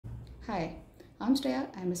Hi, I'm Shreya.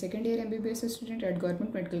 I'm a second year MBBS student at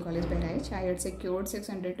Government Medical College, Bahraich. I had secured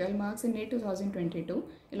 612 marks in NEET 2022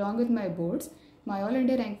 along with my boards. My All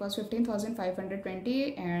India rank was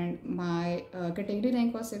 15,520 and my category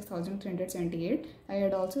rank was 6,378. I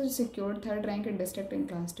had also secured third rank in district in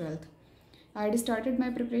class 12th. I had started my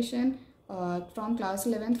preparation from class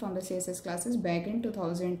 11th from the CSS classes back in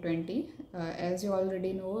 2020. As you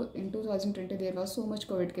already know, in 2020 there was so much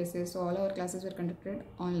COVID cases, so all our classes were conducted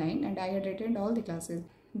online and I had attended all the classes.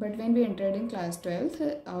 But when we entered in class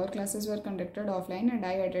 12th, our classes were conducted offline and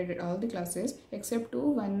I attended all the classes except two.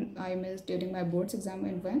 One I missed during my boards exam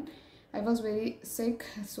and one I was very sick,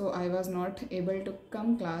 so I was not able to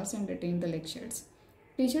come class and attend the lectures.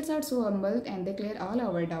 Teachers are so humble and they clear all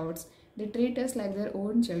our doubts. They treat us like their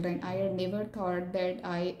own children. I had never thought that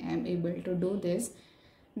I am able to do this,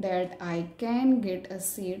 that I can get a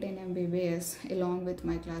seat in MBBS along with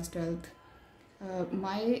my class 12th.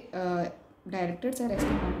 My director, Sir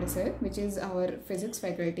Pandey, which is our physics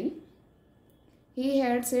faculty, he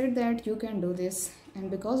had said that you can do this,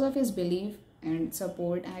 and because of his belief and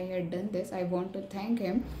support, I had done this. I want to thank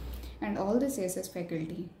him and all the CSS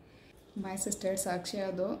faculty. My sister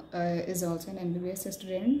Saksha though is also an MBBS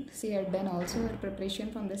student. She had done also her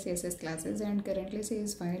preparation from the CSS classes and currently she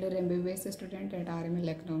is final year MBBS student at RML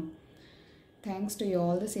Lucknow. Thanks to you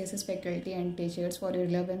all the CSS faculty and teachers for your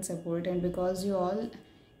love and support, and because you all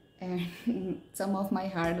and some of my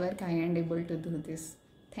hard work I am able to do this.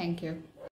 Thank you.